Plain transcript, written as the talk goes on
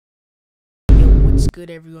What's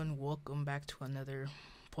good, everyone? Welcome back to another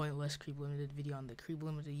pointless Creep Limited video on the Creep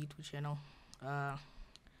Limited YouTube channel.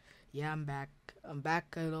 Yeah, I'm back. I'm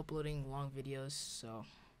back at uploading long videos, so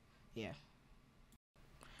yeah.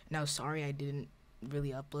 Now, sorry I didn't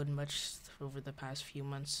really upload much over the past few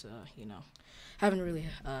months. Haven't really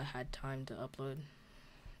had time to upload,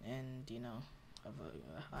 and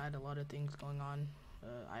I've had a lot of things going on,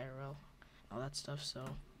 IRL, all that stuff. So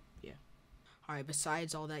yeah. Alright,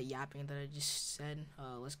 besides all that yapping that I just said,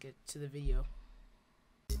 let's get to the video.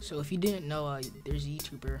 So if you didn't know, there's a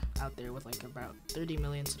YouTuber out there with like about 30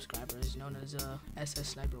 million subscribers known as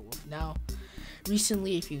SSSniperwolf. Now,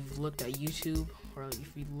 recently, if you've looked at YouTube, or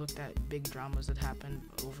if you've looked at big dramas that happened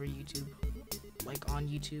over YouTube, like on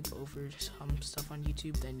YouTube, over some stuff on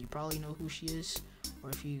YouTube, then you probably know who she is.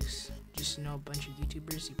 Or if you just know a bunch of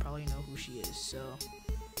YouTubers, you probably know who she is. So,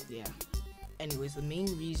 yeah. Anyways, the main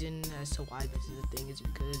reason as to why this is a thing is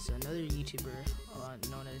because another YouTuber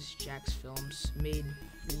known as Jax Films made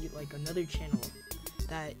like another channel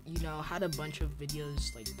that had a bunch of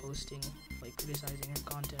videos like posting, like criticizing her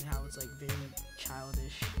content, how it's like very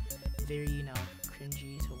childish, very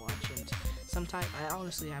cringy to watch. And sometimes I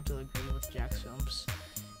honestly have to agree with Jax Films.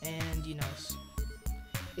 And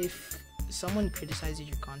if someone criticizes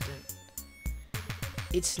your content,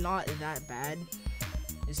 it's not that bad.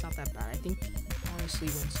 It's not that bad. I think honestly,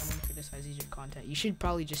 when someone criticizes your content, you should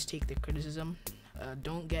probably just take the criticism.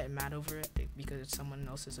 Don't get mad over it because it's someone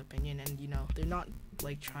else's opinion, and they're not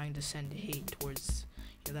like trying to send hate towards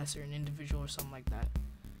that certain individual or something like that.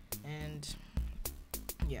 And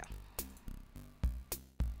yeah,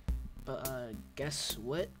 but guess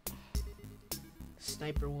what?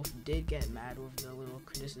 Sniperwolf did get mad with the little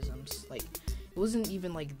criticisms. Like, it wasn't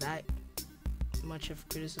even like that much of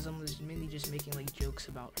criticism. Was mainly just making like jokes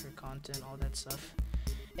about her content, all that stuff.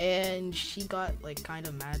 And she got like kind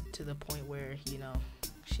of mad to the point where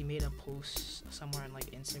she made a post somewhere on like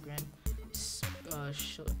Instagram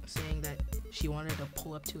saying that she wanted to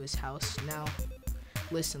pull up to his house. Now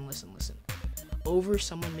listen, over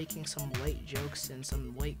someone making some light jokes and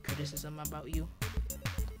some light criticism about you,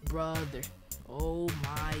 brother, oh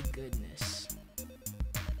my goodness.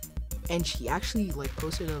 And she actually like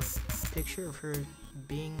posted a picture of her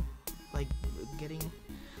being like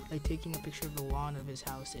taking a picture of the lawn of his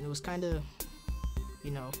house, and it was kind of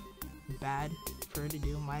bad for her to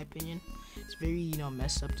do, in my opinion. It's very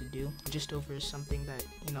messed up to do just over something that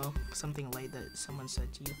something light that someone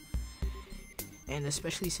said to you. And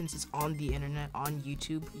especially since it's on the internet, on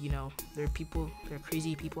YouTube, there are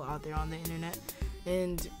crazy people out there on the internet,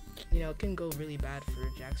 and it can go really bad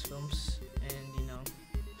for Jax Films. And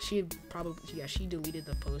she deleted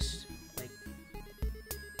the post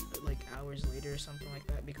like hours later or something like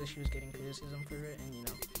that, because she was getting criticism for it, and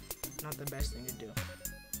not the best thing to do.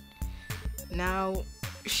 Now,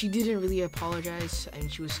 she didn't really apologize,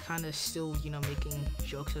 and she was kind of still making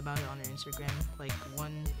jokes about it on her Instagram. Like,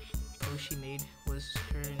 one post she made was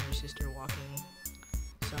her and her sister walking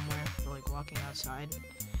somewhere, or like walking outside,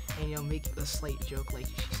 and make a slight joke, like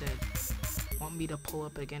she said, "Want me to pull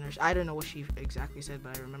up again?" Or I don't know what she exactly said,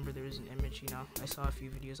 but I remember there was an image. I saw a few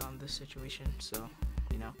videos on this situation, so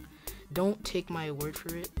don't take my word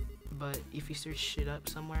for it. But if you search shit up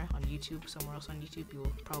somewhere on YouTube, somewhere else on YouTube,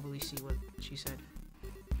 you'll probably see what she said.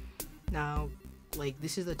 Now, like,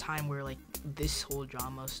 this is the time where like this whole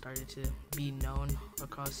drama started to be known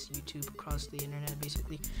across YouTube, across the internet,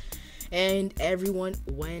 basically, and everyone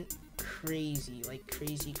went crazy, like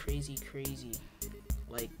crazy.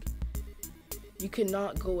 Like, you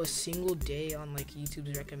cannot go a single day on like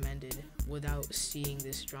YouTube's recommended without seeing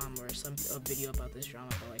this drama or a video about this drama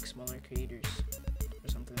by like smaller creators or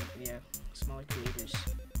something. Yeah, smaller creators.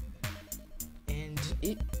 And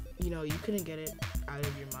it, you couldn't get it out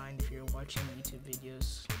of your mind if you're watching YouTube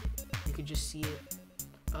videos. You could just see it.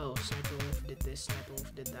 Oh, Sniperwolf did this,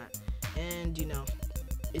 Sniperwolf did that, and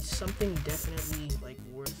it's something definitely like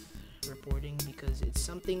worth reporting, because it's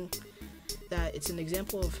something that it's an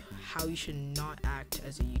example of how you should not act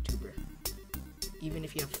as a YouTuber, even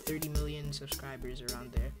if you have 30 million subscribers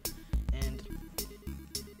around there, and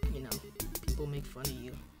people make fun of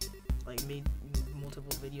you, like made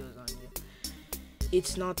multiple videos on you.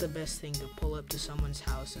 It's not the best thing to pull up to someone's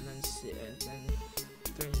house and then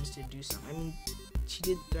threatens to do something. I mean, she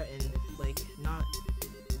did threaten, like, not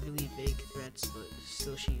really vague threats, but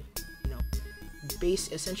still she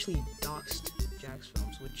essentially doxed Jax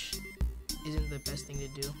Films, which isn't the best thing to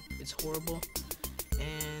do. It's horrible,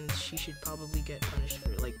 and she should probably get punished for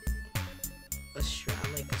like a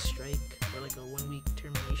strike or like a 1-week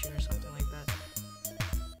termination or something like that.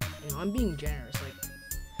 I'm being generous,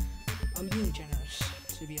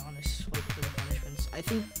 to be honest, like, for the punishment. suspense. I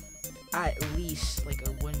think at least like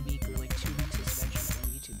a 1 week or like 2 week suspension from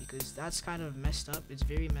YouTube, because that's kind of messed up. It's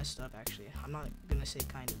very messed up, actually. I'm not gonna say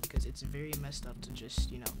kind of, because it's very messed up to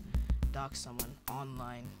just, you know, dox someone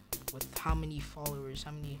online with how many followers,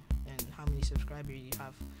 how many subscribers you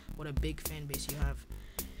have, what a big fan base you have.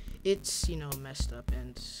 It's, you know, messed up,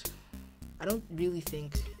 and I don't really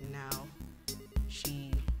think now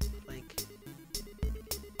she like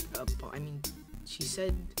I mean, she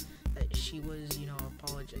said that she was, you know,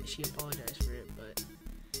 she apologized for it, but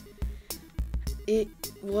it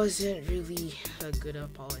wasn't really a good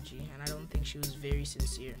apology, and I don't think she was very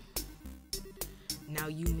sincere. Now,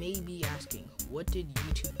 you may be asking, what did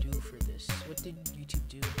YouTube do for this? What did YouTube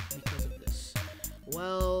do because of this?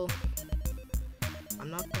 Well,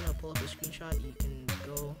 I'm not gonna pull up a screenshot. You can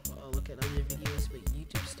go look at other videos, but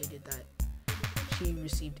YouTube stated that she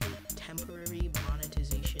received a temporary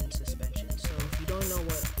monetization suspension. So if you don't know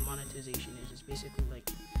what monetization is, it's basically like,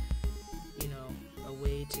 you know, a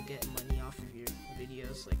way to get money off of your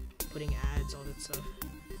videos, like putting ads, all that stuff.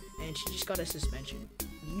 And she just got a suspension.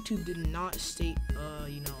 YouTube did not state,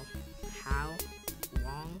 you know, how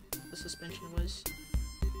long the suspension was.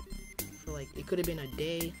 For like, it could have been a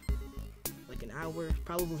day, like an hour,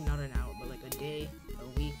 probably not an hour, but like a day,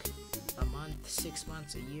 a week, a month, 6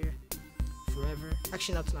 months, a year, forever.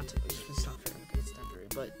 Actually, no, it's not fair because it's temporary,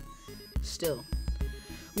 but still,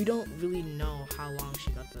 we don't really know how long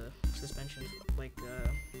she got the suspension, like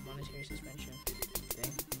monetary suspension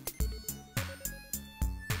thing.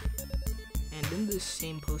 And in this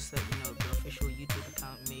same post that, you know, the official YouTube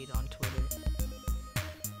account made on Twitter,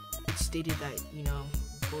 it stated that, you know,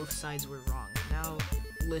 both sides were wrong. Now,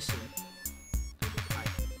 listen. Alright,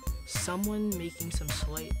 someone making some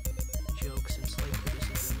slight jokes and slight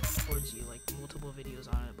criticism towards you, like multiple videos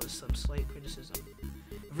on it, but some slight criticism,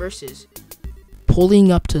 versus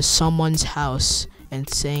pulling up to someone's house and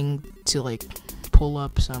saying to, like, pull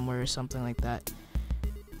up somewhere or something like that,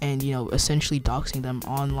 and, you know, essentially doxing them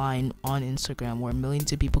online on Instagram where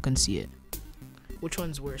millions of people can see it. Which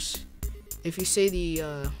one's worse? If you say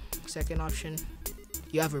the second option,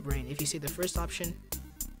 you have a brain. If you say the first option,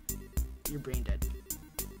 you're brain dead.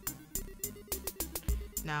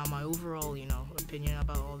 Now, my overall, you know, opinion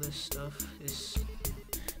about all this stuff is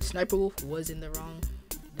Sniperwolf was in the wrong,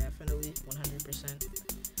 definitely,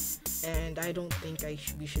 100%. And I don't think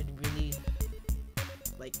we should really,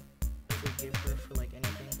 like, forgive her for like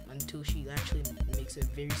anything until she actually makes a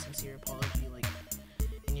very sincere apology, like,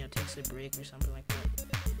 and, you know, takes a break or something like that.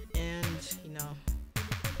 And, you know,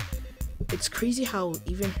 it's crazy how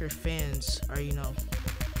even her fans are, you know,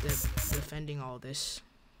 defending all this.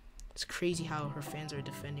 It's crazy how her fans are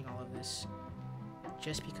defending all of this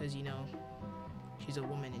just because, you know, she's a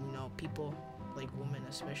woman, and, you know, people like women,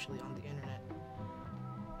 especially on the internet,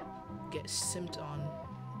 get simped on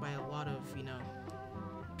by a lot of, you know,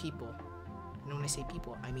 people. And when I say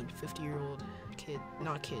people, I mean 50-year-old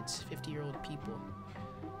not kids, 50-year-old people.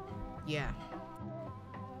 Yeah.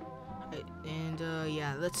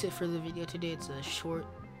 Yeah, that's it for the video today. It's a short,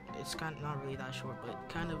 it's kind of not really that short, but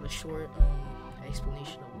kind of a short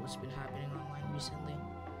explanation of what's been happening online recently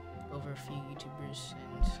over a few YouTubers,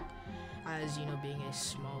 and as you know, being a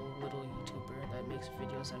small little YouTuber that makes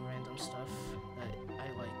videos on random stuff that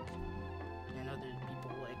I like and other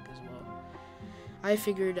people like as well, I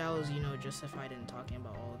figured I was, you know, justified in talking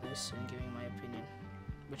about all of this and giving my opinion,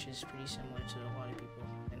 which is pretty similar to a lot of people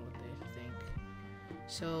and what they think.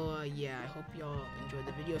 So yeah, I hope y'all enjoyed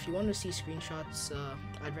the video. If you want to see screenshots,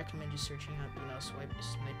 I'd recommend just searching up, you know,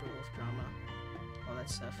 SSSniperwolf drama, all that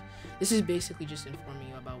stuff. This is basically just informing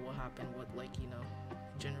you about what happened, what, like, you know,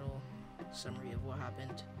 general summary of what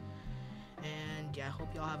happened. And yeah, I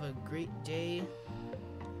hope y'all have a great day.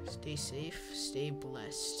 Stay safe, stay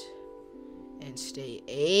blessed, and stay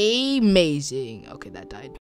amazing. Okay, that died.